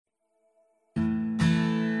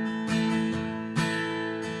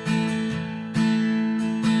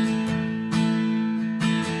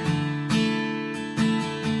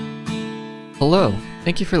Hello,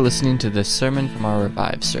 thank you for listening to this sermon from our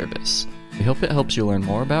Revive service. We hope it helps you learn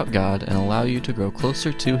more about God and allow you to grow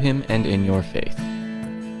closer to Him and in your faith.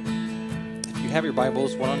 If you have your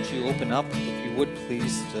Bibles, why don't you open up, if you would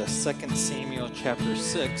please, to 2 Samuel chapter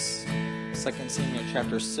 6. 2 Samuel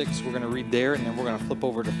chapter 6, we're going to read there, and then we're going to flip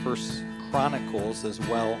over to 1 Chronicles as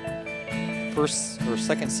well. 2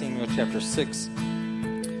 Samuel chapter 6.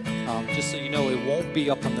 Just so you know, it won't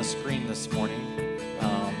be up on the screen this morning.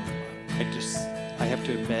 I have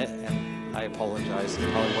to admit, and I apologize,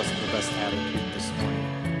 it probably wasn't the best attitude this morning.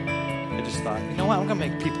 I just thought, you know what, I'm going to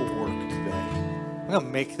make people work today. I'm going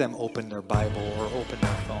to make them open their Bible or open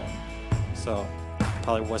their phone. So,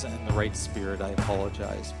 probably wasn't in the right spirit, I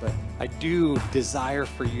apologize. But I do desire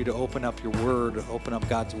for you to open up your Word, open up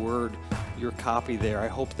God's Word, your copy there. I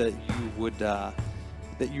hope that you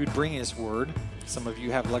would bring His Word. Some of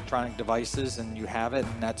you have electronic devices and you have it,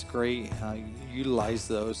 and that's great. Utilize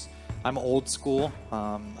those. I'm old school.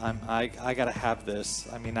 I gotta have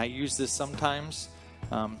this. I mean, I use this sometimes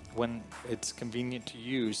when it's convenient to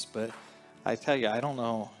use, but I tell you, I don't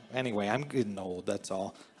know. Anyway, I'm getting old. That's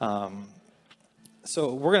all.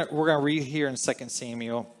 So we're gonna read here in 2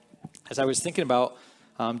 Samuel. As I was thinking about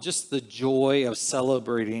just the joy of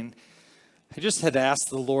celebrating, I just had asked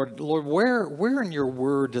the Lord, where in your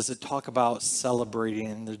Word does it talk about celebrating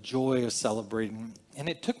and the joy of celebrating? And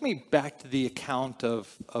it took me back to the account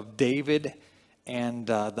of David and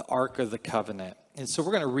the Ark of the Covenant. And so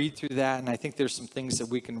we're going to read through that, and I think there's some things that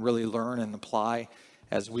we can really learn and apply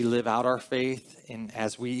as we live out our faith and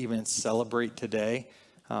as we even celebrate today.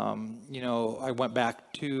 I went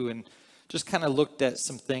back to and just kind of looked at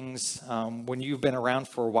some things. When you've been around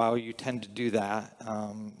for a while, you tend to do that.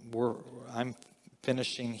 I'm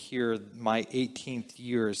finishing here my 18th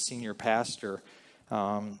year as senior pastor.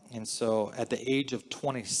 And so at the age of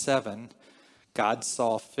 27, God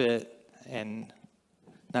saw fit, and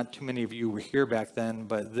not too many of you were here back then,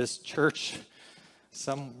 but this church,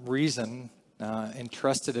 some reason,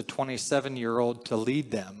 entrusted a 27-year-old to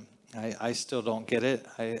lead them. I still don't get it.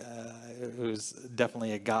 It was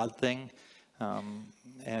definitely a God thing.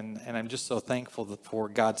 And I'm just so thankful for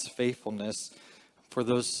God's faithfulness. For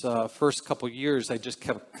those first couple years, I just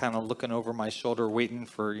kept kind of looking over my shoulder, waiting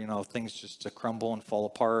for, things just to crumble and fall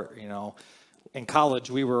apart. In college,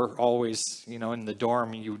 we were always, in the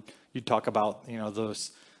dorm, you'd talk about,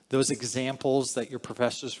 those examples that your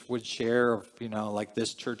professors would share of, like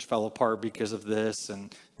this church fell apart because of this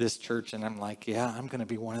and this church. And I'm like, yeah, I'm going to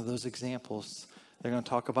be one of those examples. They're going to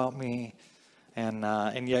talk about me.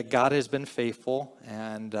 And yet God has been faithful,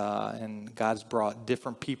 and God's brought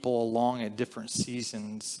different people along at different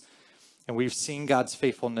seasons. And we've seen God's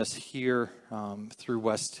faithfulness here through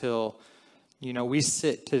West Hill. We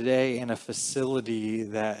sit today in a facility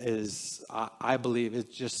that is, I believe,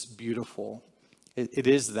 it's just beautiful. It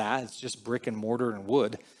is that. It's just brick and mortar and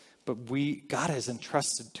wood. But God has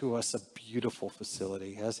entrusted to us a beautiful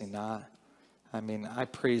facility, has He not? I mean, I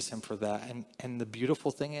praise Him for that. And the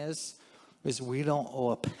beautiful thing is we don't owe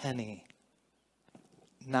a penny,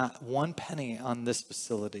 not one penny on this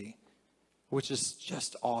facility, which is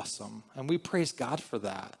just awesome. And we praise God for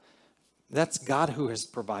that. That's God who has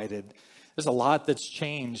provided. There's a lot that's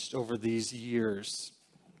changed over these years.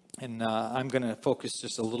 And I'm going to focus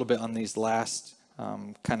just a little bit on these last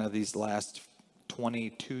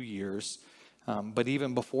 22 years. But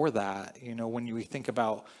even before that, when you think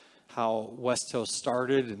about how West Hill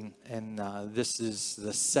started, and this is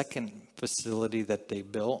the second facility that they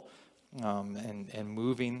built, and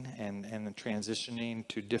moving and transitioning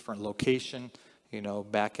to different location.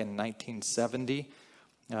 Back in 1970,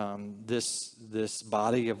 this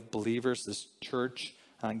body of believers, this church,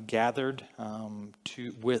 gathered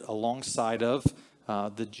alongside of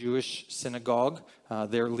the Jewish synagogue,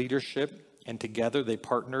 their leadership, and together they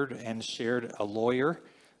partnered and shared a lawyer.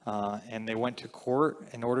 And they went to court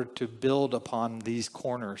in order to build upon these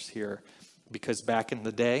corners here, because back in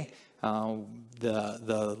the day,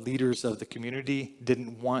 the leaders of the community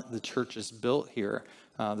didn't want the churches built here.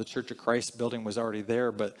 The Church of Christ building was already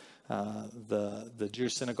there, but the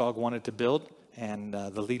Jewish synagogue wanted to build, and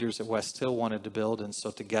the leaders at West Hill wanted to build, and so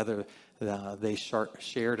together they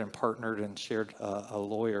shared and partnered and shared a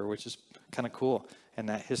lawyer, which is kind of cool in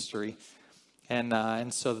that history.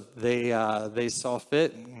 And so they saw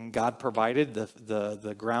fit, and God provided.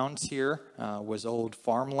 The grounds here was old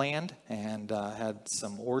farmland and had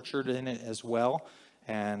some orchard in it as well.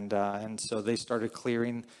 And so they started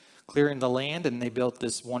clearing the land, and they built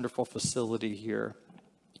this wonderful facility here.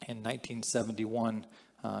 In 1971,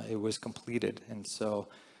 it was completed. And so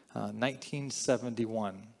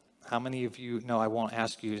 1971, how many of you, no, I won't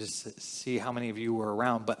ask you to see how many of you were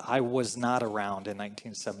around, but I was not around in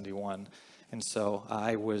 1971. And so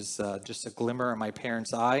I was just a glimmer in my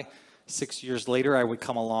parents' eye. 6 years later, I would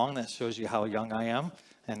come along. That shows you how young I am,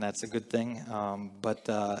 and that's a good thing. But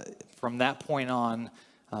from that point on,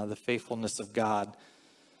 the faithfulness of God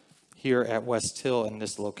here at West Hill in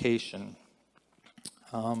this location.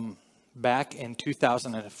 Back in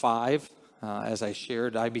 2005, as I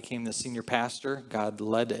shared, I became the senior pastor. God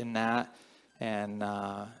led in that, and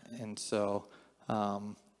so I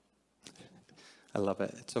love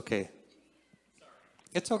it. It's okay.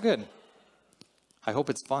 It's all good. I hope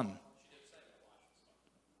it's fun.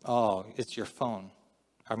 Oh, it's your phone.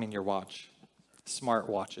 I mean your watch. Smart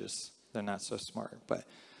watches. They're not so smart. But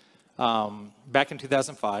back in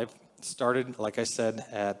 2005, started, like I said,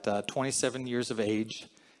 at 27 years of age.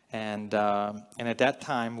 And at that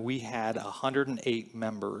time, we had 108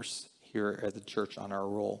 members here at the church on our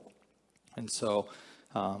roll. And so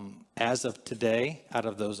as of today, out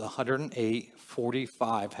of those 108,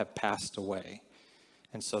 45 have passed away.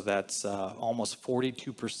 And so that's almost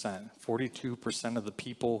 42%. 42% of the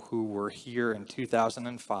people who were here in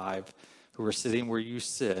 2005, who are sitting where you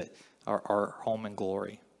sit, are home in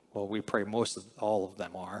glory. Well, we pray all of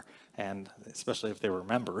them are, and especially if they were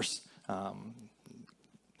members,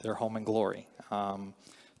 they're home in glory.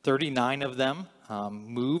 39 of them have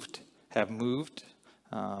moved,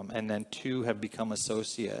 and then 2 have become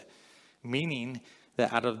associate, meaning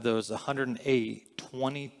that out of those 108,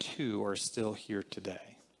 22 are still here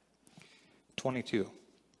today. 22.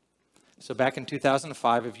 So back in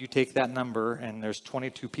 2005, if you take that number and there's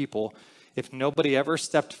 22 people, if nobody ever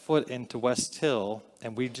stepped foot into West Hill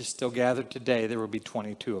and we just still gathered today, there would be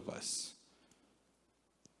 22 of us.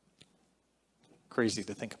 Crazy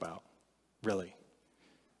to think about, really.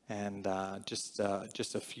 And just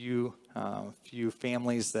a few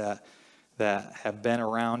families that have been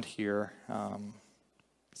around here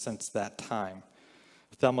since that time.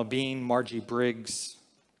 Thelma Bean, Margie Briggs,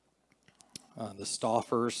 the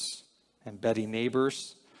Stoffers, and Betty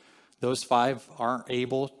Neighbors. Those 5 aren't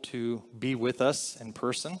able to be with us in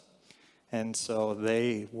person, and so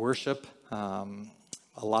they worship, a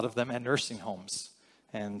lot of them at nursing homes.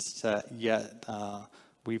 And yet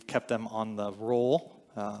we've kept them on the roll,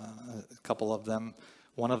 a couple of them.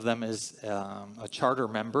 One of them is a charter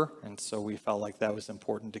member, and so we felt like that was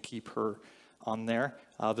important to keep her on there.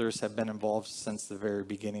 Others have been involved since the very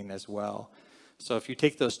beginning as well. So if you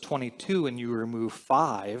take those 22 and you remove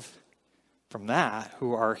 5 from that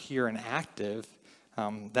who are here and active,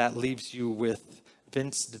 that leaves you with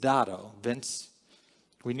Vince Dodato. Vince,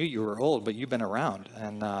 we knew you were old, but you've been around.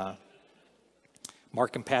 And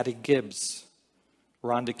Mark and Patty Gibbs,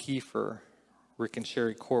 Rhonda Kiefer, Rick and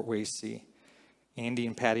Sherry Courtwacy, Andy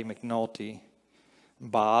and Patty McNulty,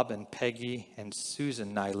 Bob and Peggy and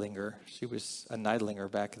Susan Neidlinger. She was a Neidlinger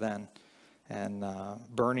back then. And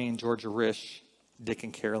Bernie and Georgia Risch, Dick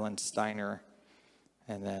and Carolyn Steiner,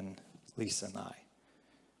 and then Lisa and I.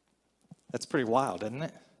 That's pretty wild, isn't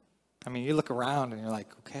it? I mean, you look around and you're like,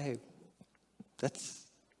 okay,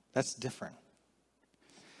 that's different.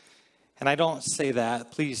 And I don't say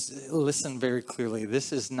that. Please listen very clearly.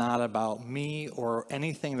 This is not about me or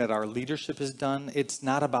anything that our leadership has done. It's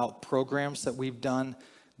not about programs that we've done.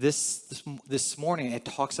 This morning, it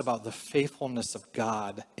talks about the faithfulness of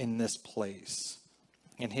God in this place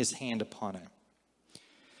and his hand upon it.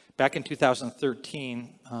 Back in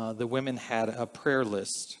 2013, the women had a prayer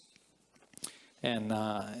list.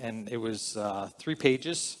 And it was 3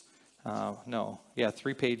 pages.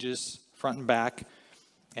 3 pages, front and back.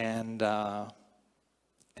 And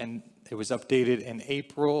it was updated in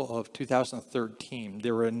April of 2013.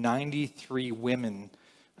 There were 93 women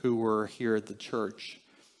who were here at the church.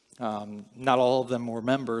 Not all of them were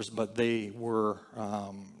members, but they were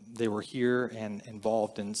here and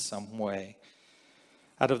involved in some way.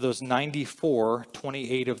 Out of those 94,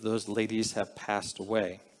 28 of those ladies have passed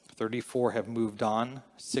away. 34 have moved on,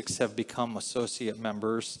 6 have become associate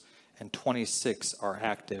members, and 26 are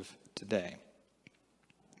active today.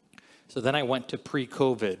 So then I went to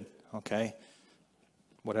pre-COVID, okay?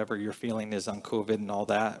 Whatever your feeling is on COVID and all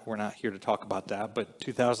that, we're not here to talk about that, but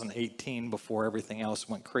 2018, before everything else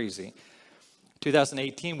went crazy.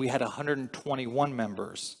 2018, we had 121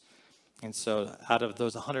 members. And so out of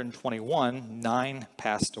those 121, 9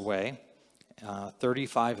 passed away,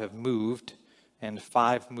 35 have moved, and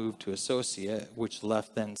 5 moved to associate, which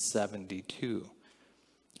left then 72.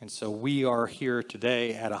 And so we are here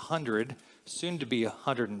today at 100, soon to be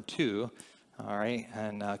 102, all right,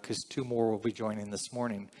 and because 2 more will be joining this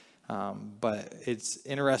morning. But it's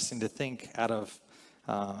interesting to think out of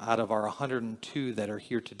out of our 102 that are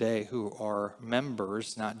here today who are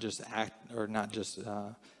members, not just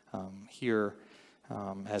here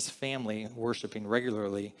as family worshiping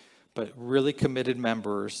regularly, but really committed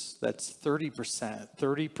members. That's 30%.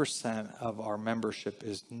 30% of our membership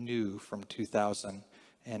is new from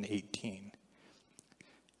 2018.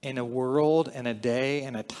 In a world and a day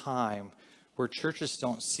and a time where churches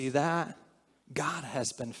don't see that, God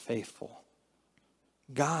has been faithful.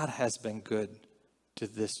 God has been good to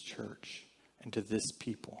this church and to this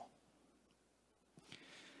people.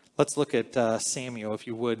 Let's look at Samuel, if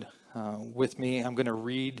you would, with me. I'm going to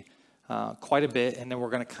read quite a bit, and then we're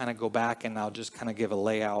going to kind of go back, and I'll just kind of give a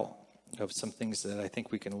layout of some things that I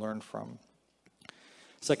think we can learn from.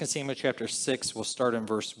 2 Samuel chapter 6, we'll start in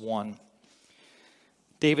verse 1.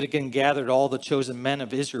 David again gathered all the chosen men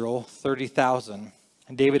of Israel, 30,000.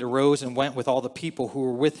 And David arose and went with all the people who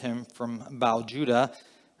were with him from Baal Judah,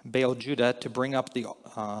 to bring up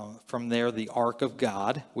from there the ark of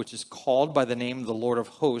God, which is called by the name of the Lord of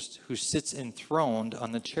hosts, who sits enthroned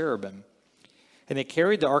on the cherubim. And they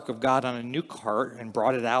carried the ark of God on a new cart and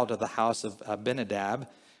brought it out of the house of Abinadab,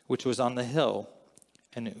 which was on the hill.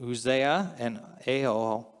 And Uzziah and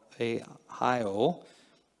Ahio, kind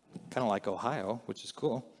of like Ohio, which is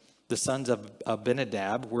cool, the sons of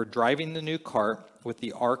Abinadab were driving the new cart with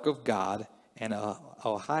the ark of God, and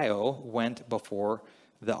Ahio went before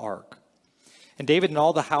the ark. And David and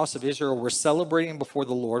all the house of Israel were celebrating before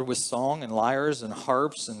the Lord with song and lyres and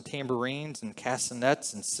harps and tambourines and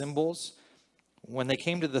castanets and cymbals. When they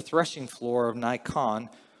came to the threshing floor of Nikon,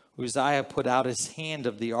 Uzziah put out his hand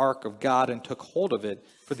of the ark of God and took hold of it,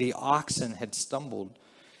 for the oxen had stumbled.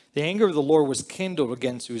 The anger of the Lord was kindled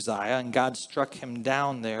against Uzziah, and God struck him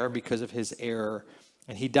down there because of his error,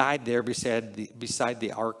 and he died there beside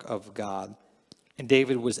the ark of God. And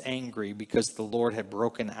David was angry because the Lord had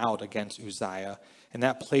broken out against Uzziah, and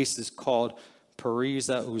that place is called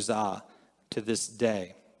Perezah Uzzah to this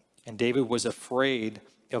day. And David was afraid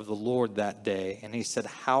of the Lord that day, and he said,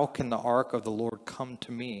 "How can the ark of the Lord come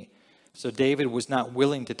to me?" So David was not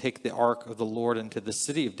willing to take the ark of the Lord into the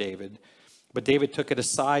city of David, but David took it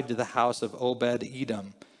aside to the house of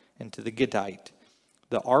Obed-Edom and to the Gittite.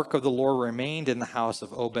 The ark of the Lord remained in the house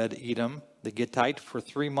of Obed-Edom, the Gittite, for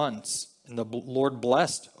 3 months. And the Lord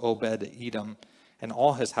blessed Obed-Edom and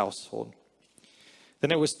all his household.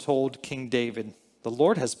 Then it was told King David, "The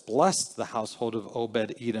Lord has blessed the household of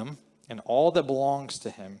Obed-Edom and all that belongs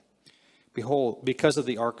to him, behold, because of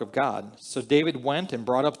the ark of God." So David went and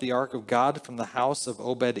brought up the ark of God from the house of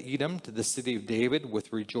Obed-Edom to the city of David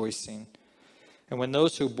with rejoicing. And when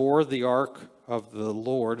those who bore the ark of the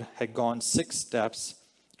Lord had gone 6 steps,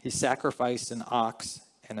 he sacrificed an ox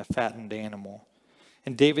and a fattened animal.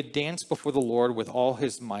 And David danced before the Lord with all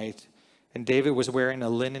his might. And David was wearing a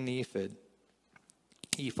linen ephod.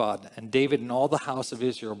 And David and all the house of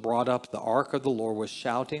Israel brought up the ark of the Lord with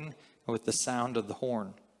shouting and with the sound of the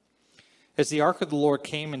horn. As the ark of the Lord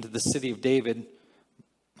came into the city of David,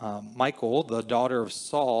 Michal, the daughter of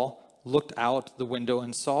Saul, looked out the window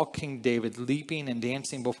and saw King David leaping and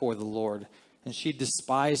dancing before the Lord, and she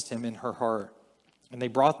despised him in her heart. And they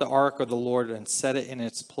brought the ark of the Lord and set it in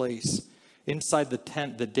its place inside the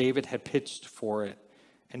tent that David had pitched for it.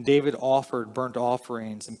 And David offered burnt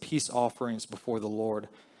offerings and peace offerings before the Lord.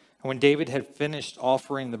 And when David had finished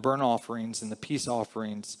offering the burnt offerings and the peace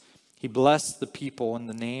offerings, he blessed the people in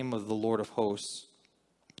the name of the Lord of hosts,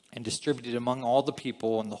 and distributed among all the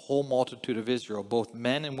people and the whole multitude of Israel, both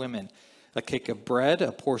men and women, a cake of bread,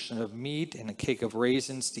 a portion of meat, and a cake of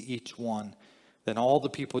raisins to each one. Then all the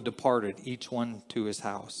people departed, each one to his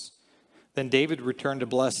house. Then David returned to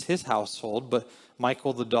bless his household, but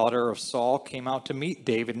Michal, the daughter of Saul, came out to meet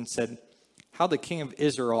David and said, "How the king of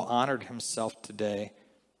Israel honored himself today,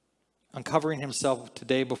 uncovering himself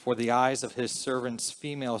today before the eyes of his servants,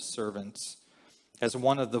 female servants, as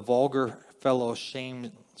one of the vulgar fellows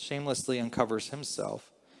shamelessly uncovers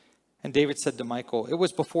himself." And David said to Michal, "It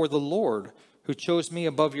was before the Lord who chose me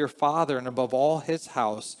above your father and above all his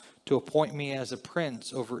house to appoint me as a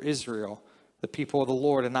prince over Israel, the people of the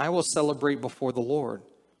Lord, and I will celebrate before the Lord.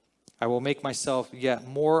 I will make myself yet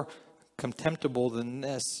more contemptible than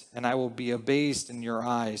this, and I will be abased in your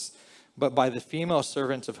eyes. But by the female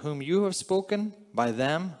servants of whom you have spoken, by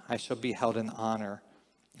them I shall be held in honor."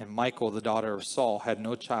 And Michal, the daughter of Saul, had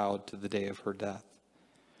no child to the day of her death.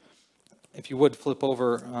 If you would flip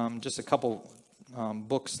over just a couple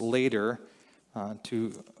books later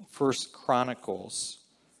to 1 Chronicles.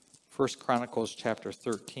 1 Chronicles chapter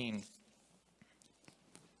 13.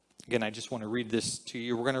 Again, I just want to read this to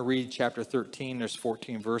you. We're going to read chapter 13. There's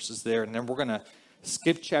 14 verses there. And then we're going to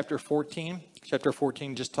skip chapter 14. Chapter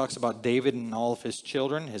 14 just talks about David and all of his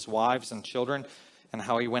children, his wives and children, and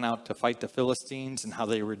how he went out to fight the Philistines and how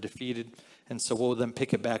they were defeated. And so we'll then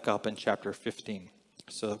pick it back up in chapter 15.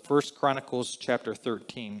 So 1 Chronicles chapter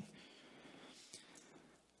 13.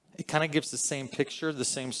 It kind of gives the same picture, the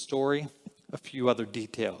same story, a few other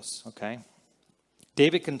details, okay?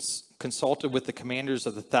 David consulted with the commanders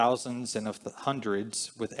of the thousands and of the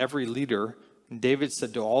hundreds, with every leader. And David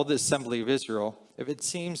said to all the assembly of Israel, "If it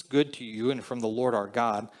seems good to you and from the Lord our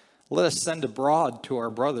God, let us send abroad to our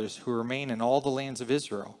brothers who remain in all the lands of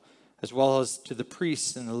Israel, as well as to the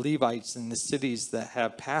priests and the Levites in the cities that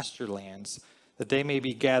have pasture lands, that they may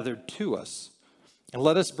be gathered to us. And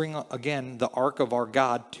let us bring again the ark of our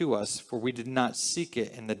God to us, for we did not seek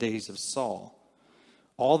it in the days of Saul."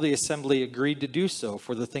 All the assembly agreed to do so,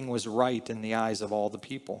 for the thing was right in the eyes of all the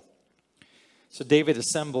people. So David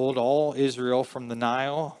assembled all Israel from the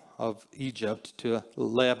Nile of Egypt to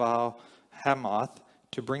Lebo Hamath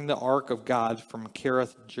to bring the ark of God from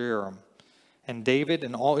Kiriath Jearim. And David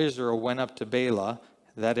and all Israel went up to Bela,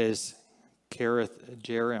 that is Kiriath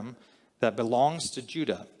Jearim, that belongs to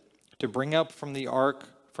Judah, to bring up from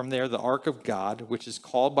there the ark of God, which is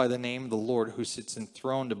called by the name of the Lord, who sits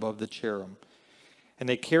enthroned above the cherub. And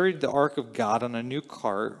they carried the ark of God on a new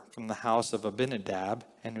cart from the house of Abinadab,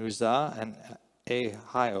 and Uzzah and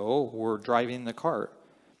Ahio were driving the cart.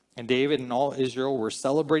 And David and all Israel were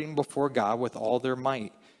celebrating before God with all their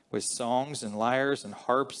might, with songs and lyres and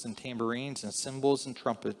harps and tambourines and cymbals and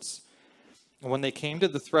trumpets. And when they came to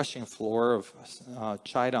the threshing floor of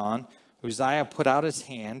Chidon, Uzziah put out his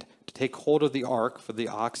hand to take hold of the ark, for the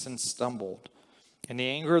oxen stumbled. And the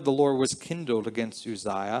anger of the Lord was kindled against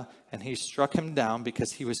Uzziah, and he struck him down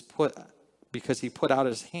because he put out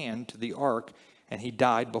his hand to the ark, and he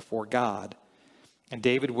died before God. And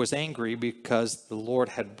David was angry because the Lord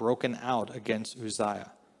had broken out against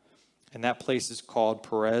Uzziah. And that place is called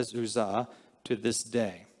Perez Uzzah to this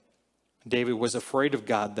day. David was afraid of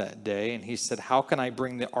God that day, and he said, "How can I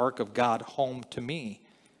bring the ark of God home to me?"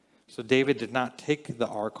 So David did not take the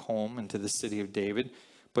ark home into the city of David,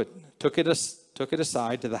 but took it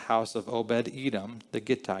aside to the house of Obed-Edom the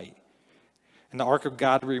Gittite. And the ark of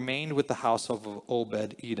God remained with the house of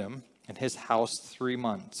Obed-Edom and his house 3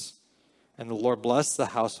 months. And the Lord blessed the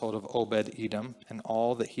household of Obed-Edom and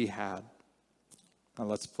all that he had. Now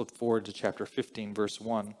let's flip forward to chapter 15, verse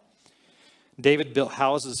 1. David built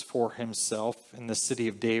houses for himself in the city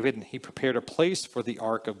of David, and he prepared a place for the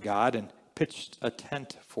ark of God and pitched a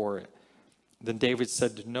tent for it. Then David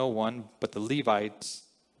said that no one but the Levites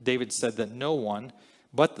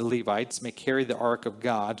may carry the ark of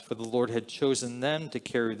God, for the Lord had chosen them to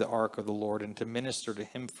carry the ark of the Lord and to minister to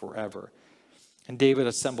him forever. And David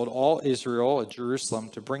assembled all Israel at Jerusalem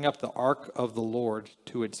to bring up the ark of the Lord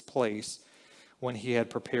to its place when he had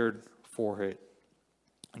prepared for it.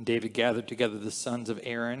 And David gathered together the sons of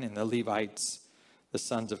Aaron and the Levites, the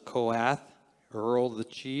sons of Kohath, Earl the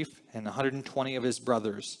chief, and 120 of his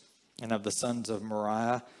brothers, and of the sons of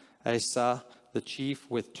Moriah, Asa the chief,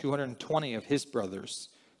 with 220 of his brothers,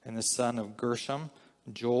 and the son of Gershom,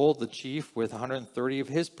 Joel the chief, with 130 of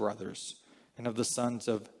his brothers, and of the sons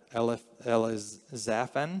of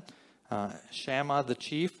Elizaphan, Shammah the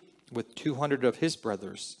chief, with 200 of his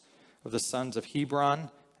brothers, of the sons of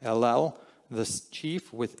Hebron, Elel the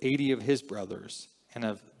chief, with 80 of his brothers, and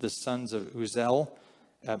of the sons of Uzel,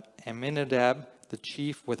 Aminadab the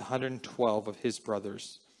chief, with 112 of his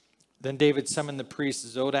brothers. Then David summoned the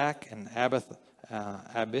priests Zodach and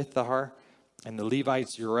Abithar, and the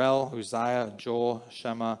Levites Uriel, Uzziah, Joel,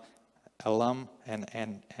 Shema, Elam,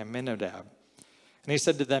 and Aminadab. And he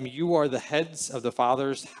said to them, "You are the heads of the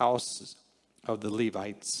fathers' houses of the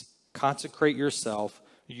Levites. Consecrate yourself,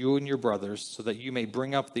 you and your brothers, so that you may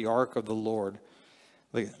bring up the ark of the Lord,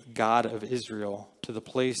 the God of Israel, to the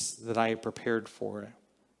place that I have prepared for it.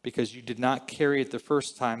 Because you did not carry it the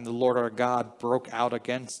first time, the Lord our God broke out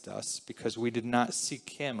against us, because we did not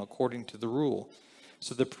seek him according to the rule.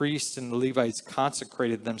 So the priests and the Levites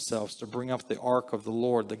consecrated themselves to bring up the ark of the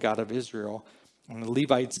Lord, the God of Israel. And the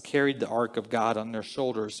Levites carried the ark of God on their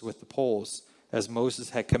shoulders with the poles, as Moses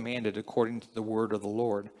had commanded according to the word of the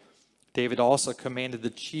Lord. David also commanded the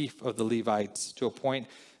chief of the Levites to appoint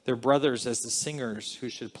their brothers as the singers who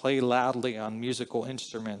should play loudly on musical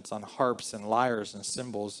instruments, on harps and lyres and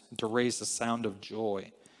cymbals, and to raise the sound of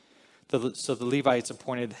joy. So the Levites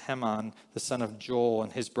appointed Heman, the son of Joel,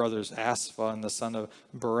 and his brothers Asaph, and the son of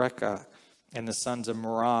Berekah, and the sons of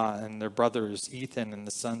Merah, and their brothers Ethan, and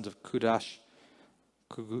the sons of Cushah,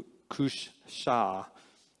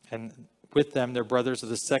 and with them their brothers of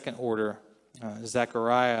the second order,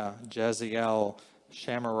 Zechariah, Jaziel,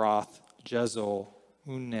 Shamaroth, Jezel,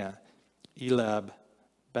 Unnah, Elab,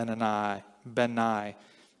 Benai,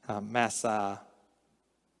 Massa,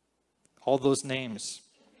 all those names.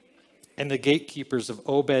 And the gatekeepers of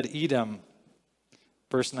Obed-Edom,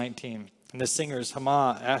 verse 19. And the singers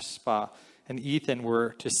Hama, Ashpa, and Ethan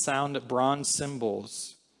were to sound bronze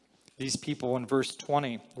cymbals. These people in verse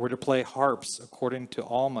 20 were to play harps according to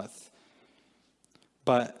Almuth.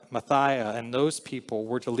 But Matthiah and those people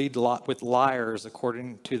were to lead with lyres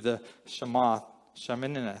according to the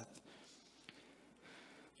Sheminith.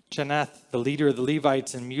 Janeth, the leader of the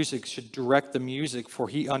Levites in music, should direct the music, for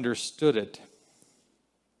he understood it.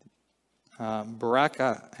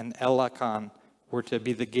 Barakah and Elakon were to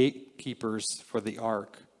be the gatekeepers for the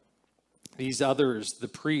ark. These others, the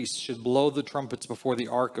priests, should blow the trumpets before the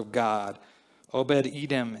ark of God.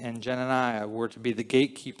 Obed-Edom and Jenaniah were to be the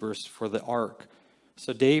gatekeepers for the ark.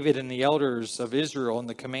 So David and the elders of Israel and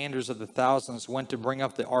the commanders of the thousands went to bring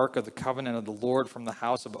up the ark of the covenant of the Lord from the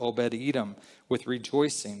house of Obed-Edom with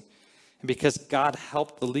rejoicing. And because God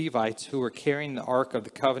helped the Levites who were carrying the ark of the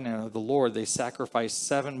covenant of the Lord, they sacrificed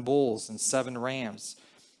 7 bulls and 7 rams.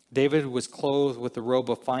 David was clothed with a robe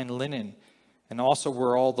of fine linen, and also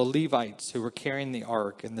were all the Levites who were carrying the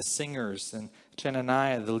ark, and the singers, and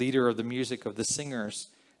Chenaniah, the leader of the music of the singers.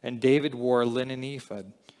 And David wore a linen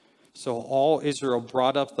ephod. So all Israel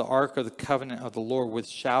brought up the ark of the covenant of the Lord with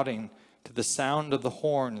shouting, to the sound of the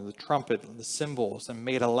horn, and the trumpet, and the cymbals, and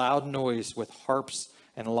made a loud noise with harps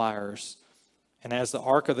and lyres. And as the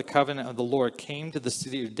ark of the covenant of the Lord came to the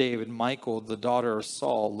city of David, Michal, the daughter of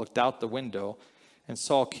Saul, looked out the window and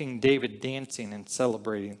saw King David dancing and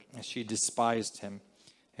celebrating, and she despised him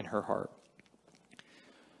in her heart.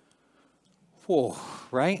 Whoa,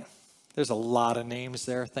 right? There's a lot of names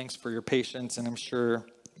there. Thanks for your patience, and I'm sure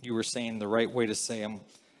you were saying the right way to say them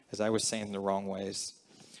as I was saying the wrong ways.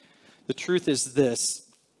 The truth is this.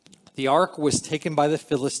 The ark was taken by the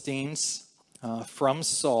Philistines from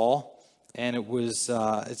Saul, and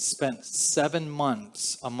it spent 7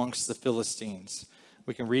 months amongst the Philistines.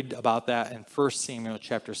 We can read about that in 1 Samuel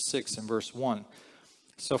chapter 6 and verse 1.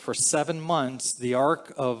 So for 7 months, the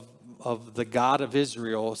ark of the God of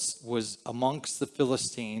Israel was amongst the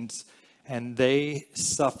Philistines, and they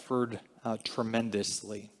suffered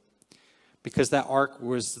tremendously. Because that ark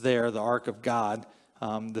was there, the ark of God,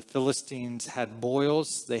 the Philistines had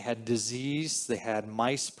boils, they had disease, they had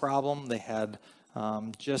mice problem, they had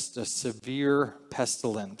just a severe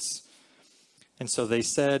pestilence. And so they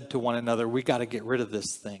said to one another, we got to get rid of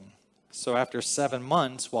this thing. So after 7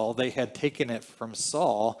 months, while they had taken it from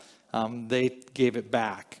Saul, they gave it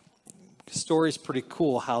back. The story's pretty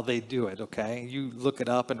cool how they do it, okay? You look it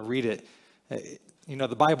up and read it. You know,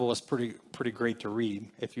 the Bible is pretty great to read.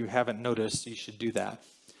 If you haven't noticed, you should do that.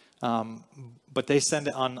 But they send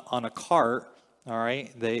it on a cart, all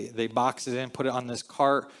right? They box it in, put it on this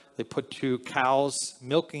cart. They put 2 cows,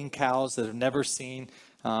 milking cows that have never seen,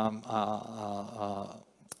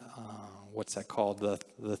 what's that called?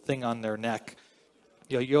 The thing on their neck.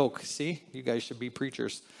 A yoke. See? You guys should be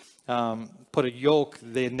preachers. Put a yoke.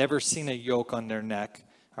 They had never seen a yoke on their neck.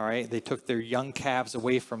 All right. They took their young calves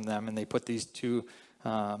away from them, and they put these 2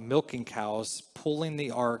 milking cows pulling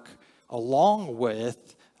the ark along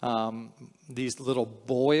with these little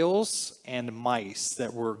boils and mice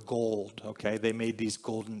that were gold. Okay. They made these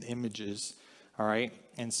golden images. All right.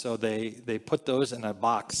 And so they put those in a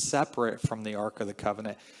box separate from the Ark of the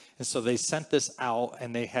Covenant. And so they sent this out,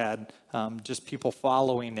 and they had just people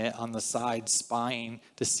following it on the side, spying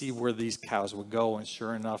to see where these cows would go. And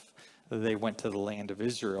sure enough, they went to the land of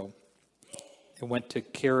Israel. It went to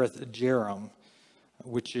Kiriath Jearim,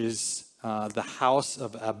 which is the house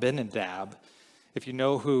of Abinadab. If you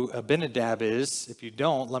know who Abinadab is, if you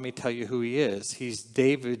don't, let me tell you who he is. He's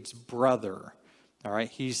David's brother. All right,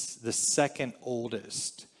 he's the second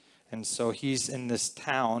oldest. And so he's in this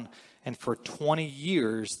town, and for 20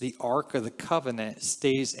 years, the Ark of the Covenant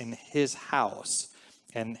stays in his house.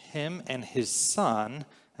 And him and his son,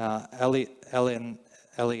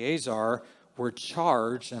 Eleazar, were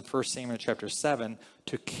charged in 1 Samuel chapter 7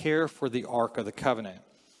 to care for the Ark of the Covenant.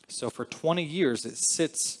 So for 20 years, it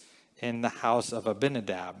sits in the house of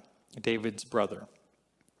Abinadab, David's brother.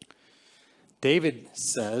 David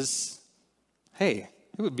says, hey,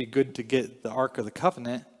 it would be good to get the Ark of the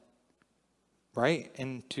Covenant, right,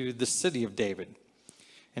 into the city of David.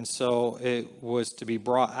 And so it was to be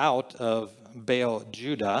brought out of Baal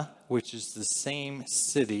Judah, which is the same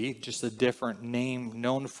city, just a different name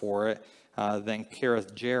known for it than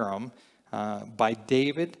Kiriath Jearim, by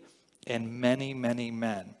David and many, many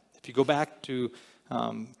men. If you go back to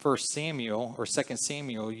 1 Samuel or 2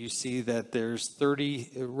 Samuel, you see that there's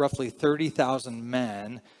roughly 30,000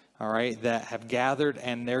 men, all right, that have gathered,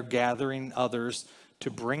 and they're gathering others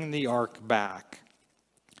to bring the ark back.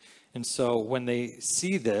 And so when they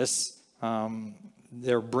see this,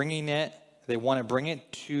 they're bringing it, they want to bring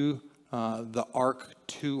it to the ark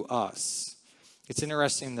to us. It's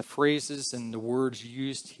interesting, the phrases and the words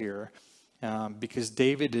used here, because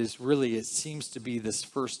David is really, it seems to be this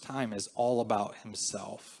first time, is all about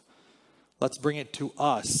himself. Let's bring it to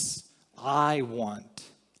us. I want.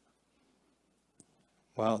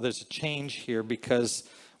 Well, there's a change here, because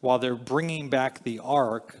while they're bringing back the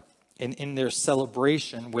ark, and in their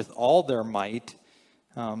celebration with all their might,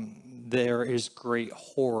 there is great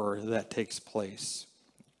horror that takes place.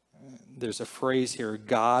 There's a phrase here,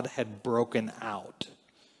 God had broken out.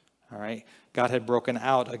 All right? God had broken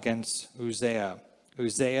out against Uzziah.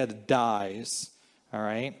 Uzziah dies, all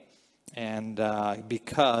right? And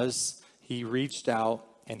because he reached out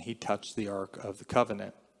and he touched the Ark of the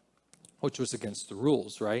Covenant, which was against the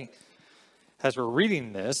rules, right? As we're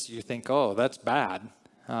reading this, you think, oh, that's bad.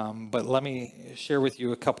 But let me share with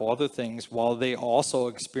you a couple other things. While they also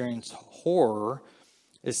experienced horror,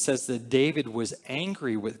 it says that David was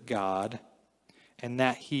angry with God and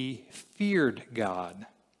that he feared God.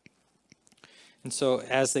 And so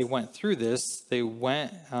as they went through this, they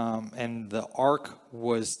went and the ark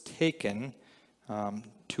was taken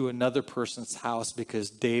to another person's house because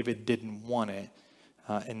David didn't want it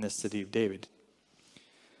in the city of David.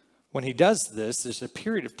 When he does this, there's a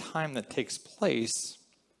period of time that takes place,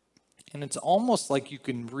 and it's almost like you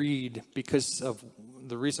can read, because of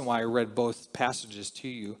the reason why I read both passages to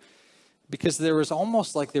you, because there was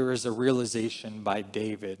almost like there was a realization by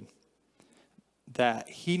David that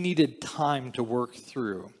he needed time to work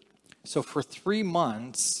through. So for 3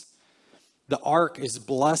 months, the ark is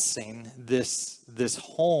blessing this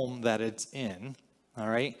home that it's in, all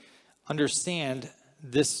right? Understand,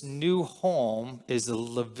 this new home is a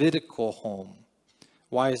Levitical home.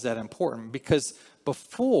 Why is that important? Because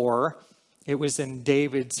before, it was in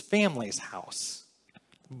David's family's house.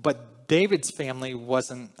 But David's family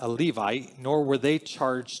wasn't a Levite, nor were they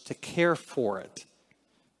charged to care for it.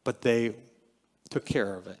 But they took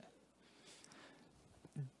care of it.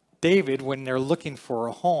 David, when they're looking for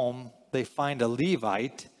a home, they find a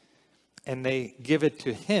Levite, and they give it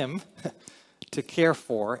to him to care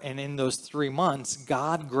for. And in those 3 months,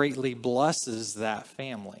 God greatly blesses that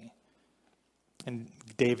family. And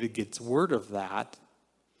David gets word of that.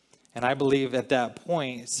 And I believe at that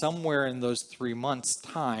point, somewhere in those 3 months'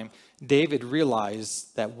 time, David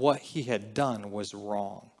realized that what he had done was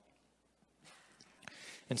wrong.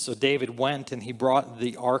 And so David went and he brought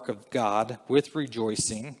the ark of God with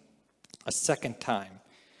rejoicing a second time.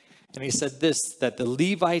 And he said this, that the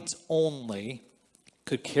Levites only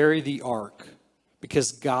could carry the ark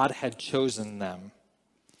because God had chosen them.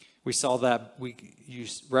 We saw that, you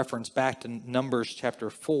reference back to Numbers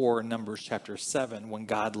chapter 4 and Numbers chapter 7 when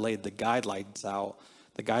God laid the guidelines out,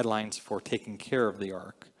 the guidelines for taking care of the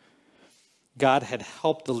ark. God had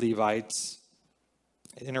helped the Levites.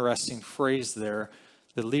 Interesting phrase there.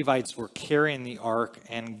 The Levites were carrying the ark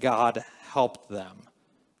and God helped them.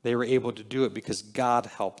 They were able to do it because God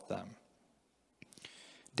helped them.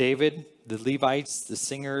 David, the Levites, the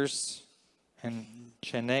singers, and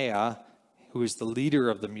Shania, who is the leader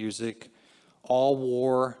of the music, all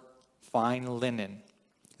wore fine linen.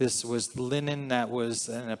 This was linen that was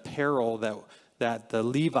an apparel that the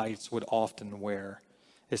Levites would often wear.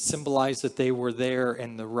 It symbolized that they were there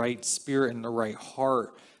in the right spirit and the right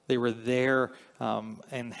heart. They were there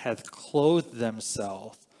and had clothed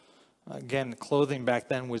themselves. Again, clothing back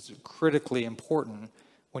then was critically important.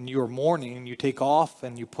 When you were mourning, you take off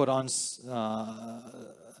and you put on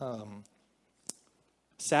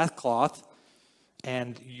sackcloth,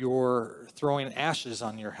 and you're throwing ashes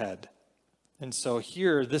on your head. And so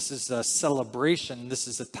here, this is a celebration. This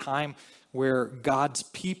is a time where God's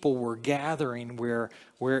people were gathering, where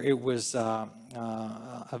it was a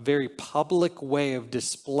very public way of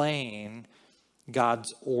displaying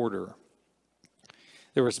God's order.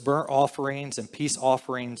 There was burnt offerings and peace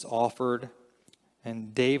offerings offered,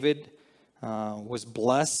 and David was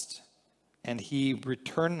blessed, and he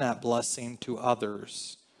returned that blessing to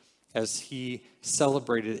others as he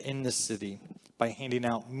celebrated in the city by handing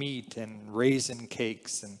out meat and raisin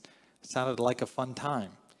cakes, and it sounded like a fun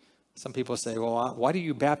time. Some people say, well, why do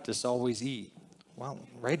you Baptists always eat? Well,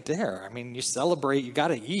 right there. I mean, you celebrate, you got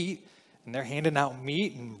to eat, and they're handing out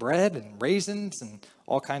meat and bread and raisins and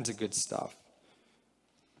all kinds of good stuff.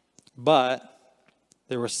 But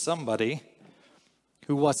there was somebody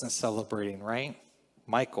who wasn't celebrating, right?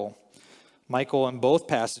 Michal. Michal, in both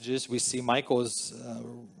passages, we see Michal is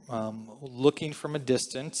looking from a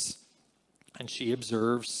distance, and she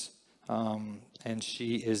observes, and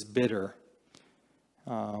she is bitter.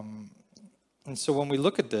 And so when we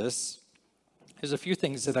look at this, there's a few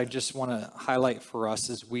things that I just want to highlight for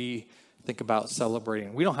us as we think about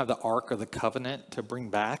celebrating. We don't have the Ark of the Covenant to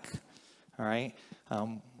bring back, all right?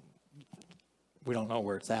 We don't know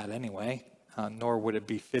where it's at anyway, nor would it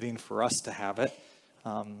be fitting for us to have it.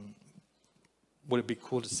 Would it be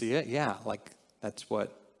cool to see it? Yeah, like that's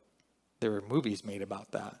what there were movies made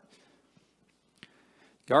about that.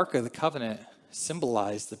 The Ark of the Covenant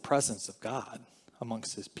symbolized the presence of God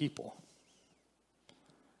amongst his people.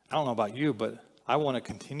 I don't know about you, but I want to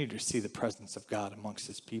continue to see the presence of God amongst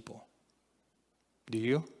his people. Do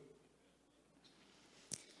you?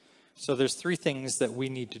 So there's three things that we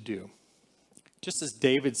need to do. Just as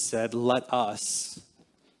David said, let us.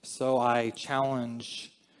 So I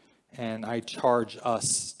challenge and I charge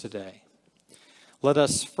us today. Let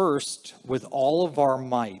us first, with all of our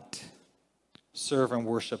might, serve and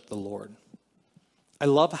worship the Lord. I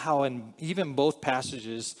love how in even both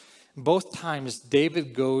passages, both times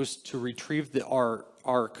David goes to retrieve the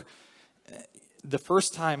ark, the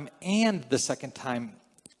first time and the second time,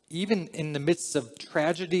 even in the midst of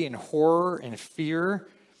tragedy and horror and fear,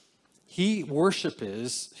 he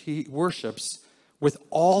worships with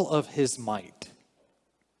all of his might.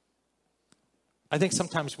 I think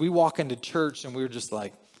sometimes we walk into church and we're just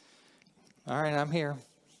like, all right, I'm here.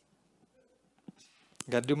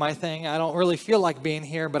 Got to do my thing. I don't really feel like being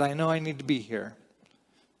here, but I know I need to be here.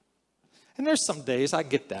 And there's some days I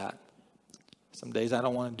get that. Some days I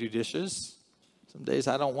don't want to do dishes. Some days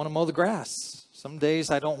I don't want to mow the grass. Some days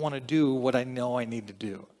I don't want to do what I know I need to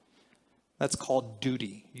do. That's called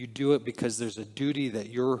duty. You do it because there's a duty that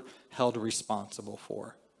you're held responsible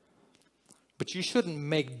for. But you shouldn't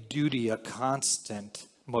make duty a constant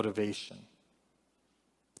motivation.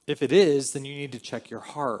 If it is, then you need to check your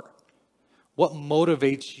heart. What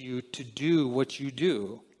motivates you to do what you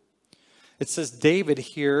do? It says David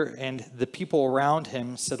here and the people around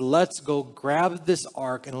him said, let's go grab this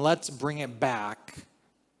ark and let's bring it back.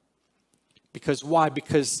 Because why?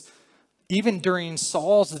 Because even during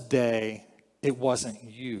Saul's day, it wasn't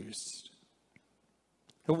used.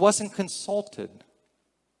 It wasn't consulted.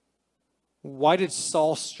 Why did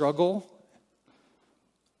Saul struggle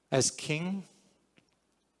as king?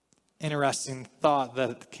 Interesting thought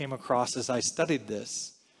that came across as I studied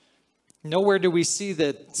this. Nowhere do we see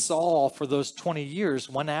that Saul, for those 20 years,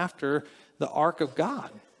 went after the ark of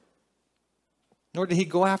God. Nor did he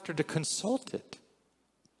go after to consult it.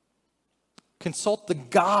 Consult the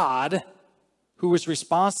God who was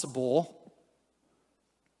responsible,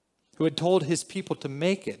 who had told his people to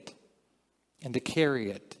make it and to carry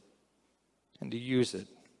it and to use it.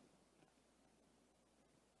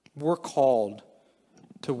 We're called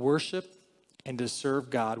to worship and to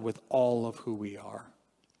serve God with all of who we are.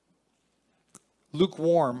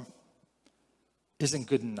 Lukewarm isn't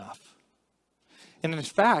good enough. And in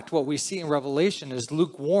fact, what we see in Revelation is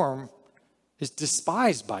lukewarm is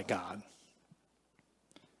despised by God.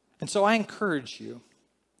 And so I encourage you,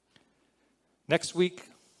 next week,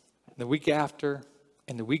 the week after,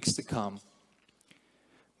 and the weeks to come,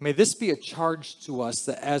 may this be a charge to us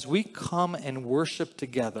that as we come and worship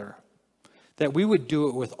together, that we would do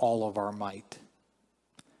it with all of our might.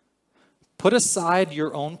 Put aside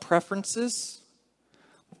your own preferences.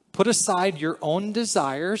 Put aside your own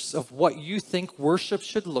desires of what you think worship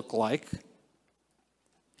should look like.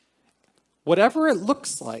 Whatever it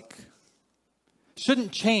looks like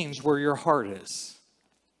shouldn't change where your heart is.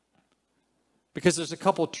 Because there's a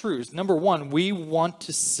couple of truths. Number one, we want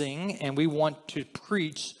to sing and we want to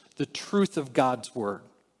preach the truth of God's word.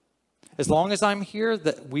 As long as I'm here,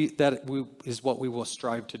 that is what we will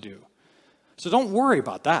strive to do. So don't worry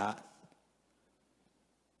about that.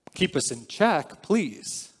 Keep us in check,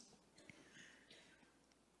 please.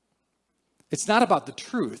 It's not about the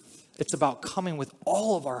truth. It's about coming with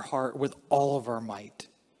all of our heart, with all of our might.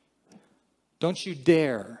 Don't you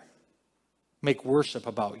dare make worship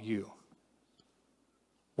about you.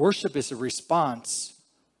 Worship is a response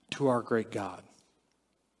to our great God.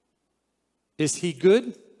 Is he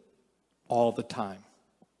good? All the time.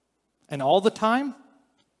 And all the time,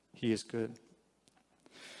 he is good.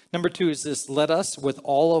 Number two is this: let us, with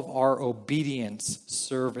all of our obedience,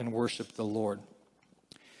 serve and worship the Lord.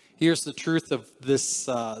 Here's the truth of this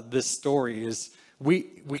story is we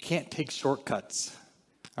can't take shortcuts,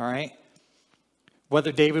 all right?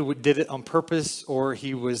 Whether David did it on purpose or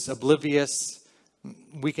he was oblivious,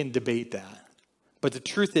 we can debate that. But the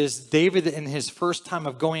truth is, David, in his first time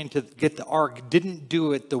of going to get the ark, didn't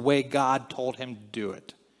do it the way God told him to do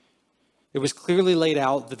it. It was clearly laid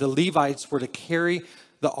out that the Levites were to carry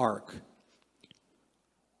the ark.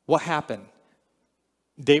 what happened?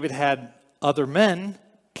 David had other men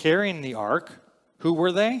carrying the ark. Who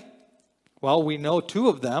were they? Well, we know two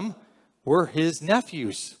of them were his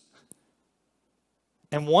nephews.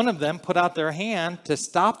 And one of them put out their hand to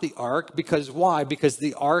stop the ark because why? Because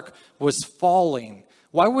the ark was falling.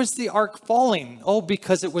 Why was the ark falling? Oh,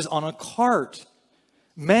 because it was on a cart.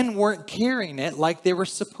 Men weren't carrying it like they were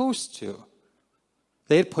supposed to.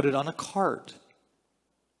 They had put it on a cart.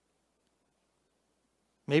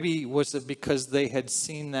 Maybe was it because they had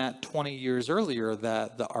seen that 20 years earlier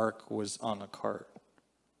that the ark was on a cart?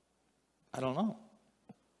 I don't know.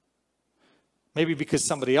 Maybe because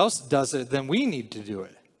somebody else does it, then we need to do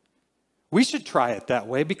it. We should try it that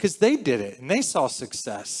way because they did it and they saw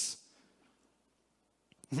success.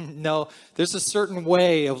 No, there's a certain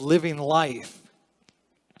way of living life.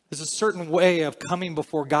 There's a certain way of coming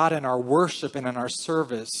before God in our worship and in our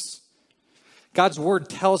service. God's word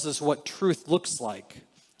tells us what truth looks like.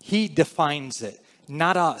 He defines it,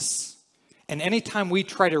 not us. And anytime we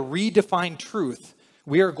try to redefine truth,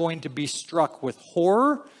 we are going to be struck with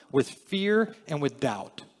horror, with fear, and with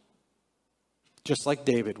doubt. Just like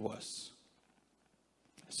David was.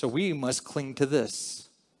 So we must cling to this.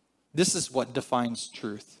 This is what defines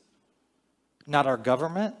truth. Not our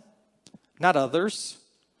government, not others,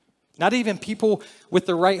 not even people with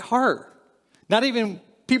the right heart, not even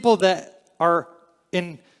people that are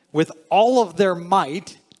in with all of their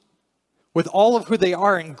might, with all of who they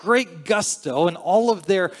are in great gusto and all of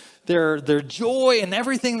their joy and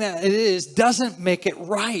everything that it is doesn't make it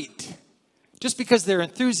right. Just because they're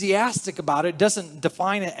enthusiastic about it doesn't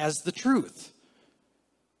define it as the truth.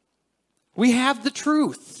 We have the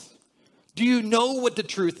truth. Do you know what the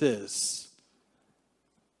truth is?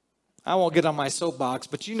 I won't get on my soapbox,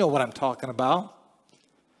 but you know what I'm talking about.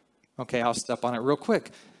 Okay, I'll step on it real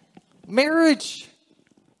quick. Marriage.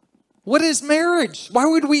 What is marriage? Why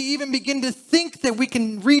would we even begin to think that we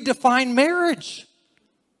can redefine marriage?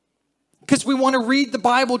 Because we want to read the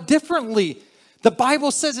Bible differently. The Bible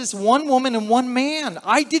says it's one woman and one man.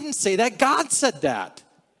 I didn't say that. God said that.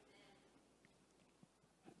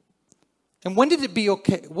 And when did it be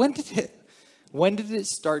okay? When did it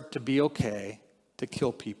start to be okay to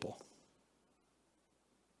kill people?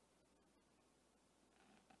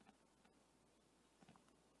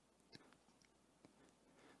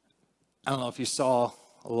 I don't know if you saw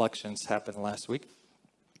elections happen last week.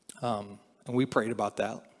 And we prayed about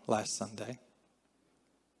that last Sunday.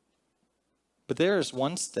 But there is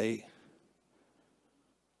one state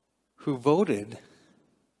who voted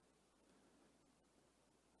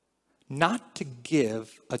not to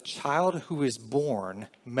give a child who is born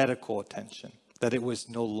medical attention, that it was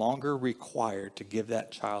no longer required to give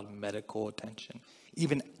that child medical attention,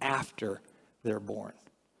 even after they're born.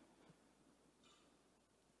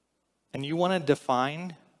 And you want to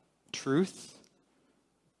define truth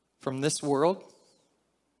from this world?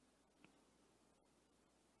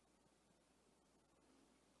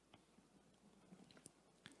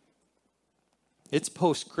 It's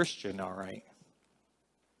post-Christian, all right.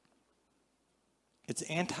 It's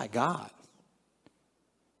anti-God.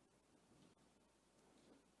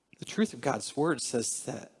 The truth of God's word says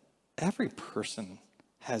that every person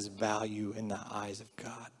has value in the eyes of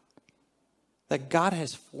God. That God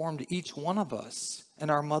has formed each one of us in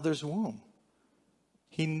our mother's womb.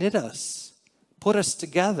 He knit us, put us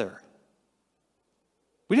together.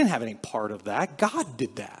 We didn't have any part of that. God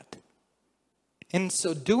did that. In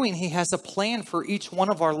so doing, he has a plan for each one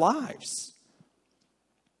of our lives.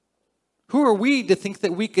 Who are we to think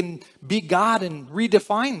that we can be God and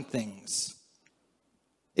redefine things?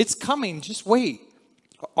 It's coming. Just wait.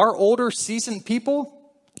 Our older, seasoned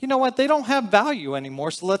people, you know what? They don't have value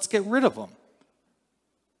anymore, so let's get rid of them.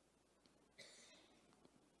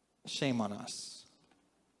 Shame on us.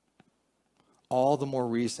 All the more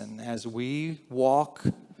reason as we walk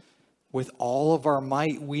with all of our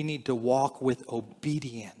might, we need to walk with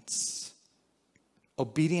obedience.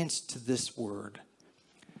 Obedience to this word.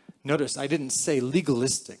 Notice I didn't say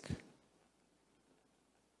legalistic.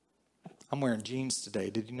 I'm wearing jeans today.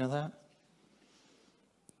 Did you know that?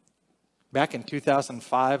 Back in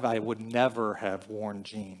 2005, I would never have worn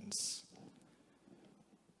jeans.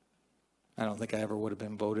 I don't think I ever would have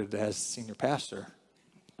been voted as senior pastor.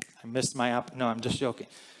 I missed my no, I'm just joking.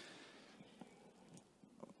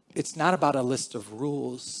 It's not about a list of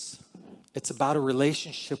rules. It's about a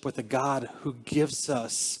relationship with a God who gives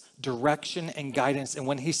us direction and guidance. And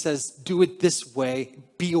when he says, do it this way,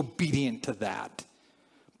 be obedient to that.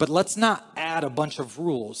 But let's not add a bunch of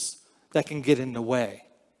rules that can get in the way.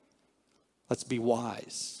 Let's be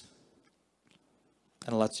wise.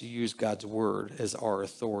 And let's use God's word as our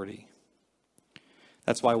authority.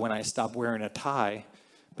 That's why when I stopped wearing a tie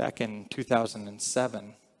back in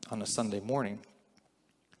 2007 on a Sunday morning,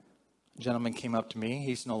 a gentleman came up to me.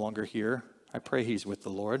 He's no longer here. I pray he's with the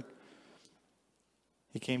Lord.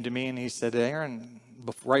 He came to me and he said, Aaron,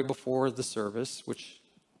 right before the service, which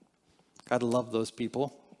gotta love those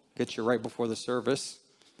people, get you right before the service.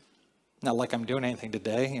 Not like I'm doing anything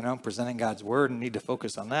today, presenting God's word and need to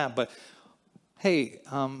focus on that. But hey,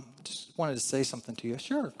 just wanted to say something to you.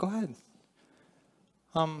 Sure, go ahead.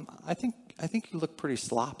 I think you look pretty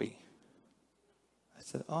sloppy. I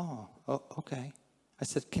said, oh, okay. I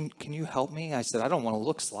said, can you help me? I said, I don't want to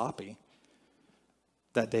look sloppy.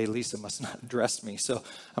 That day, Lisa must not have dressed me. So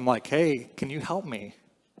I'm like, hey, can you help me?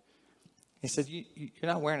 He said, you're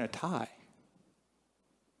not wearing a tie.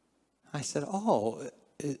 I said, oh,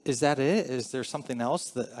 is that it? Is there something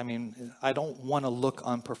else I don't want to look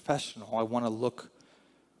unprofessional. I want to look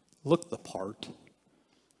the part.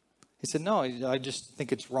 He said, no, I just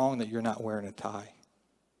think it's wrong that you're not wearing a tie.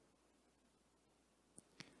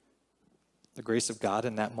 The grace of God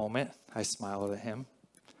in that moment, I smiled at him.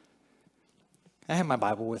 I had my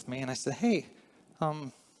Bible with me, and I said, hey, I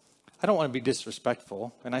don't want to be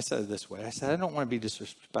disrespectful. And I said it this way. I said, I don't want to be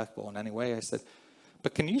disrespectful in any way. I said,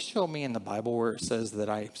 but can you show me in the Bible where it says that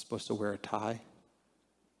I'm supposed to wear a tie?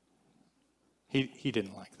 He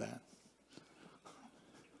didn't like that.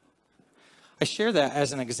 I share that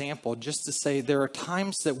as an example just to say there are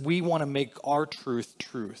times that we want to make our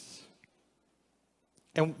truth.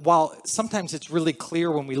 And while sometimes it's really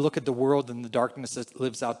clear when we look at the world and the darkness that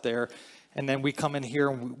lives out there, and then we come in here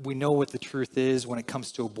and we know what the truth is when it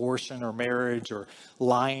comes to abortion or marriage or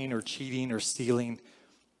lying or cheating or stealing.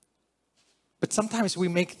 But sometimes we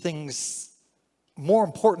make things more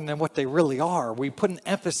important than what they really are. We put an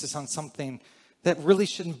emphasis on something that really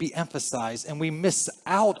shouldn't be emphasized, and we miss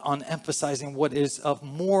out on emphasizing what is of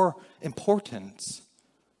more importance.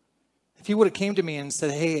 If he would have came to me and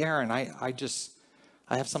said, hey, Aaron, I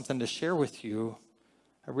have something to share with you.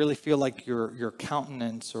 I really feel like your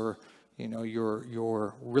countenance or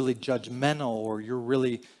you're really judgmental or you're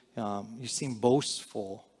really you seem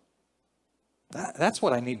boastful. That's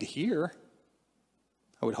what I need to hear.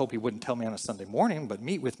 I would hope he wouldn't tell me on a Sunday morning, but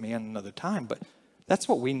meet with me on another time. But that's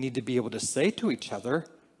what we need to be able to say to each other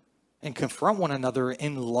and confront one another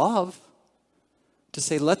in love to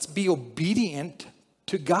say, let's be obedient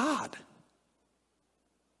to God.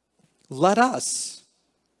 Let us,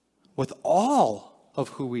 with all of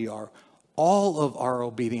who we are, all of our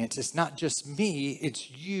obedience, it's not just me,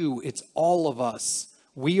 it's you, it's all of us.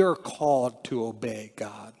 We are called to obey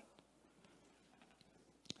God.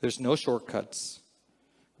 There's no shortcuts.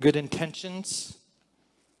 Good intentions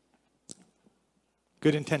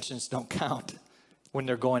don't count when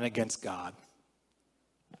they're going against God.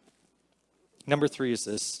 Number 3 is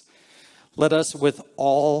this. Let us with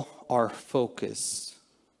all our focus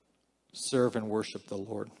serve and worship the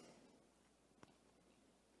Lord.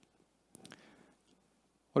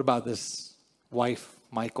 What about this wife,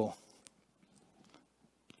 Michal?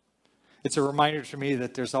 It's a reminder to me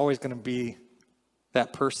that there's always going to be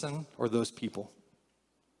that person or those people.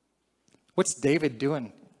 What's David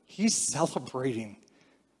doing? He's celebrating.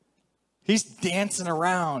 He's dancing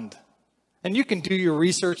around. And you can do your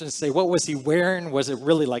research and say, what was he wearing? Was it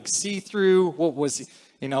really like see-through? What was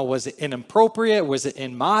he, was it inappropriate? Was it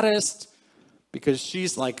immodest? Because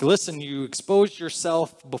she's like, listen, you exposed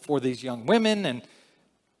yourself before these young women and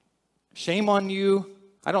shame on you.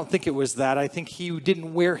 I don't think it was that. I think he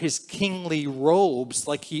didn't wear his kingly robes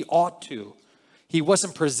like he ought to. He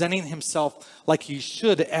wasn't presenting himself like he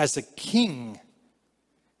should as a king.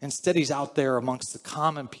 Instead, he's out there amongst the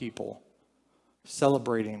common people,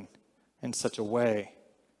 celebrating in such a way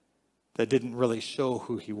that didn't really show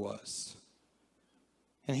who he was.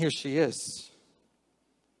 And here she is.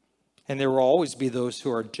 And there will always be those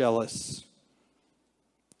who are jealous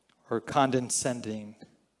or condescending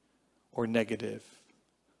or negative.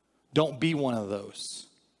 Don't be one of those.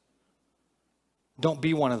 Don't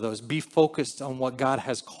be one of those. Be focused on what God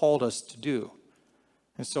has called us to do.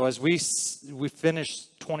 And so as we finish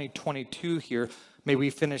 2022 here, may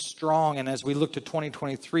we finish strong. And as we look to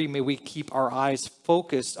 2023, may we keep our eyes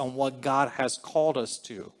focused on what God has called us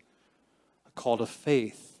to. A call to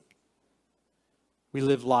faith. We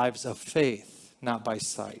live lives of faith, not by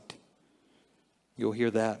sight. You'll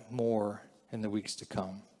hear that more in the weeks to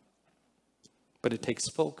come. But it takes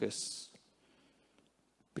focus.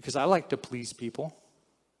 Because I like to please people.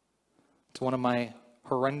 It's one of my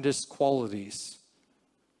horrendous qualities.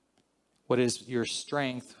 What is your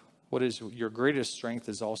strength? What is your greatest strength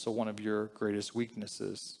is also one of your greatest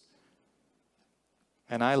weaknesses.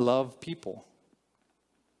 And I love people.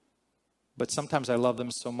 But sometimes I love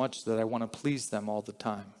them so much that I want to please them all the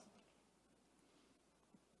time.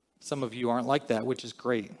 Some of you aren't like that, which is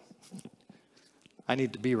great. I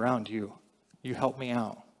need to be around you. You help me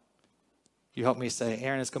out. You help me say,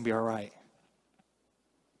 Aaron, it's going to be all right.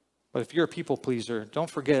 But if you're a people pleaser, don't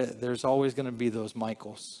forget there's always going to be those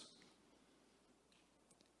Michaels.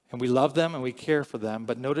 And we love them and we care for them,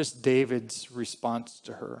 but notice David's response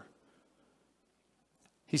to her.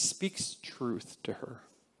 He speaks truth to her.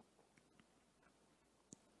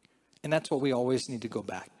 And that's what we always need to go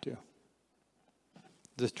back to.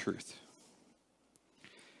 The truth.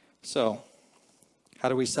 So, how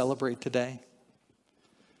do we celebrate today?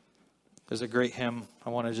 There's a great hymn I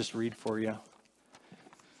want to just read for you.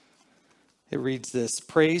 It reads this: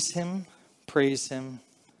 praise him,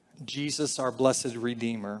 Jesus our blessed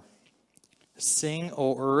Redeemer. Sing,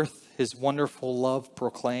 O earth, his wonderful love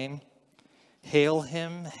proclaim. Hail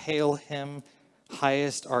him,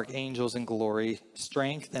 highest archangels in glory.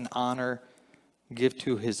 Strength and honor give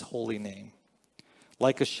to his holy name.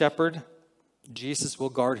 Like a shepherd, Jesus will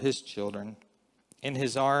guard his children. In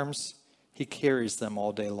his arms, he carries them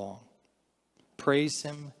all day long. Praise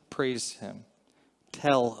him,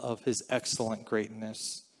 tell of his excellent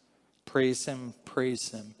greatness. Praise him,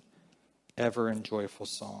 ever in joyful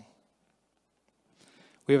song.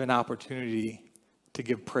 We have an opportunity to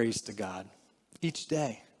give praise to God each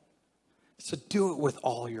day. So do it with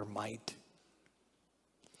all your might.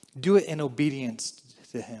 Do it in obedience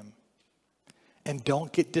to him. And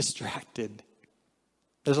don't get distracted.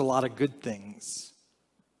 There's a lot of good things.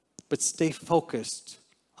 But stay focused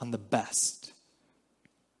on the best.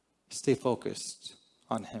 Stay focused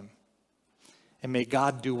on him. And may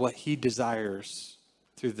God do what he desires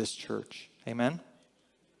through this church. Amen?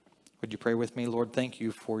 Would you pray with me? Lord, thank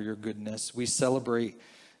you for your goodness. We celebrate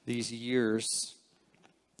these years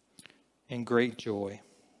in great joy.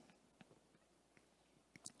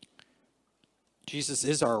 Jesus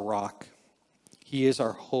is our rock. He is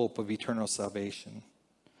our hope of eternal salvation.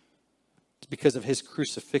 It's because of his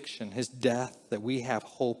crucifixion, his death, that we have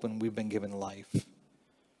hope and we've been given life.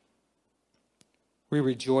 We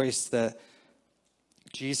rejoice that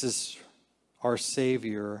Jesus, our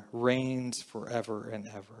Savior, reigns forever and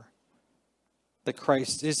ever. That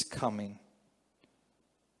Christ is coming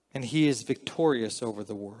and he is victorious over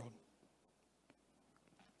the world.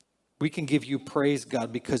 We can give you praise,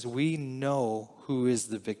 God, because we know who is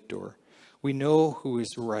the victor. We know who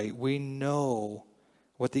is right. We know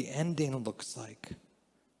what the ending looks like.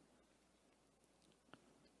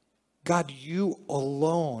 God, you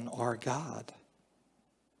alone are God.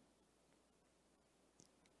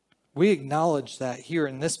 We acknowledge that here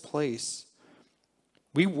in this place.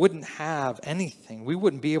 We wouldn't have anything. We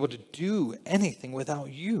wouldn't be able to do anything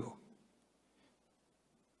without you.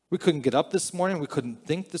 We couldn't get up this morning. We couldn't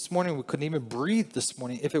think this morning. We couldn't even breathe this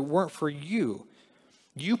morning if it weren't for you.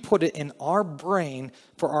 You put it in our brain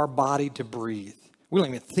for our body to breathe. We don't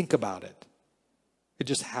even think about it. It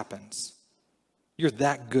just happens. You're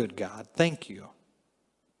that good, God. Thank you.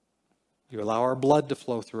 You allow our blood to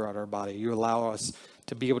flow throughout our body. You allow us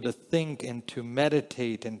to be able to think and to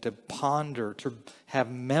meditate and to ponder, to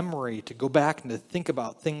have memory, to go back and to think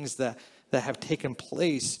about things that have taken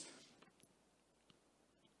place.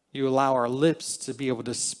 You allow our lips to be able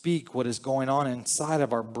to speak what is going on inside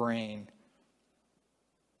of our brain.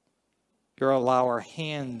 You allow our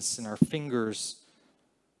hands and our fingers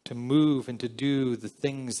to move and to do the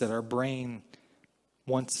things that our brain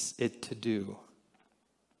wants it to do.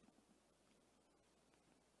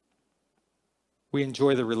 We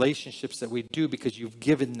enjoy the relationships that we do because you've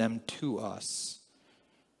given them to us.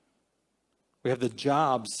 We have the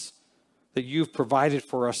jobs that you've provided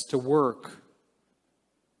for us to work.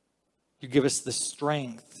 You give us the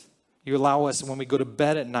strength. You allow us when we go to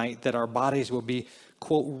bed at night that our bodies will be,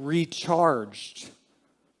 quote, recharged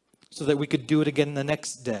so that we could do it again the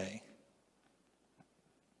next day.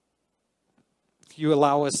 You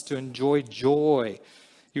allow us to enjoy joy.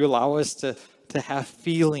 You allow us to have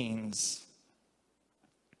feelings.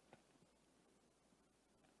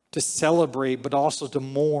 To celebrate, but also to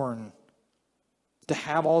mourn. To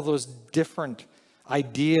have all those different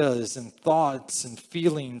ideas and thoughts and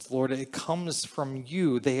feelings, Lord, it comes from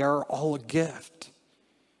you. They are all a gift.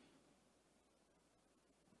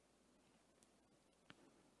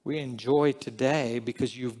 We enjoy today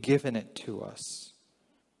because you've given it to us.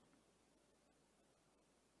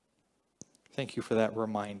 Thank you for that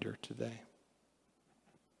reminder today.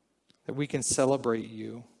 That we can celebrate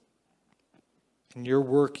you. And you're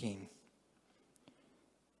working.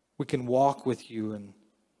 We can walk with you and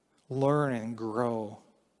learn and grow,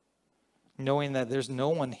 knowing that there's no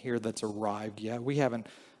one here that's arrived yet. We haven't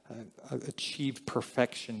achieved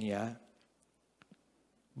perfection yet.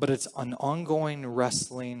 But it's an ongoing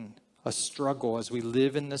wrestling, a struggle as we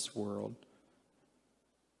live in this world.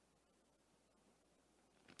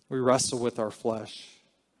 We wrestle with our flesh,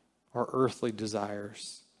 our earthly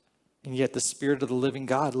desires. And yet the Spirit of the living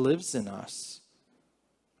God lives in us.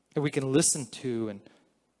 And we can listen to and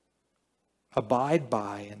abide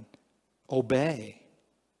by and obey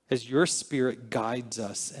as your Spirit guides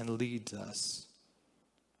us and leads us.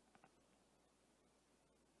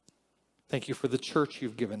 Thank you for the church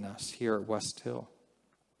you've given us here at West Hill.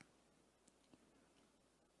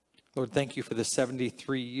 Lord, thank you for the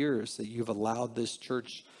 73 years that you've allowed this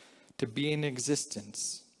church to be in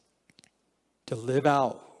existence, to live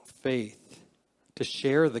out faith, to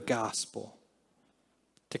share the gospel,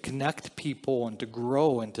 to connect people and to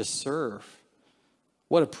grow and to serve.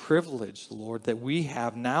 What a privilege, Lord, that we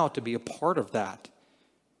have now to be a part of that.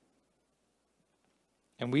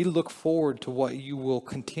 And we look forward to what you will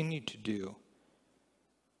continue to do.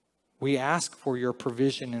 We ask for your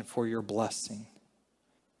provision and for your blessing.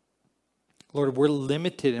 Lord, we're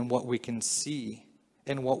limited in what we can see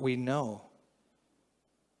and what we know.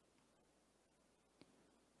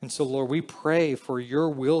 And so, Lord, we pray for your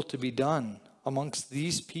will to be done amongst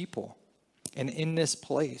these people and in this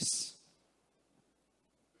place.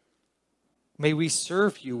 May we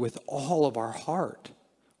serve you with all of our heart,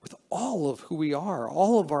 with all of who we are,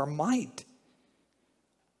 all of our might.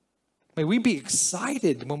 May we be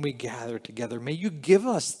excited when we gather together. May you give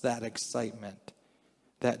us that excitement,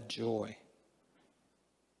 that joy.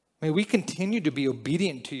 May we continue to be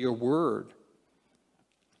obedient to your word.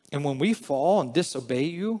 And when we fall and disobey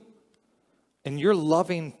you, in your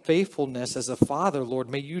loving faithfulness as a father, Lord,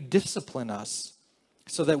 may you discipline us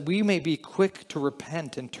so that we may be quick to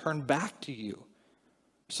repent and turn back to you,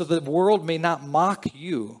 so that the world may not mock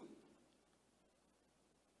you,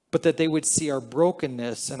 but that they would see our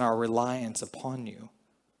brokenness and our reliance upon you.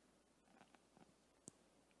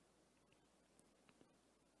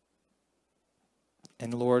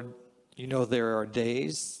 And Lord, you know there are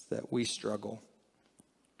days that we struggle.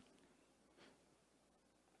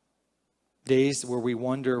 Days where we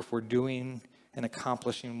wonder if we're doing and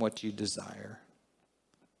accomplishing what you desire.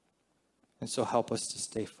 And so help us to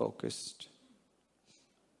stay focused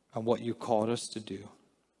on what you called us to do,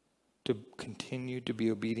 to continue to be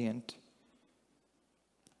obedient,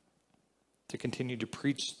 to continue to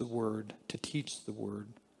preach the word, to teach the word,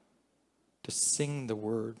 to sing the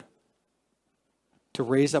word, to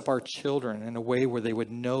raise up our children in a way where they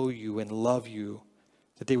would know you and love you,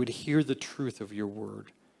 that they would hear the truth of your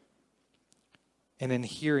word. And in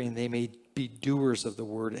hearing, they may be doers of the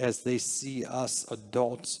word as they see us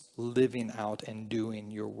adults living out and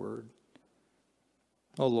doing your word.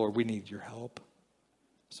 Oh Lord, we need your help.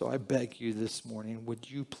 So I beg you this morning, would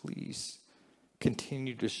you please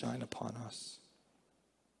continue to shine upon us?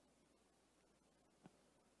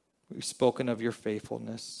 We've spoken of your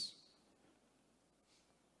faithfulness.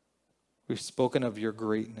 We've spoken of your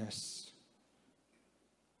greatness.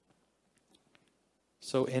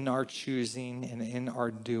 So in our choosing and in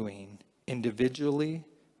our doing, individually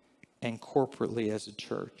and corporately as a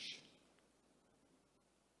church,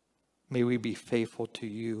 may we be faithful to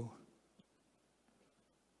you.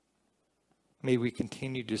 May we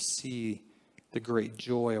continue to see the great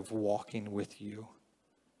joy of walking with you,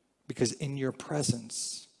 because in your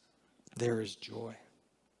presence there is joy.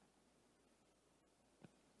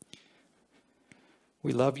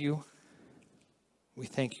 We love you. We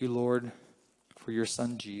thank you, Lord, for your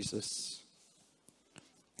son Jesus.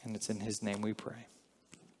 And it's in his name we pray.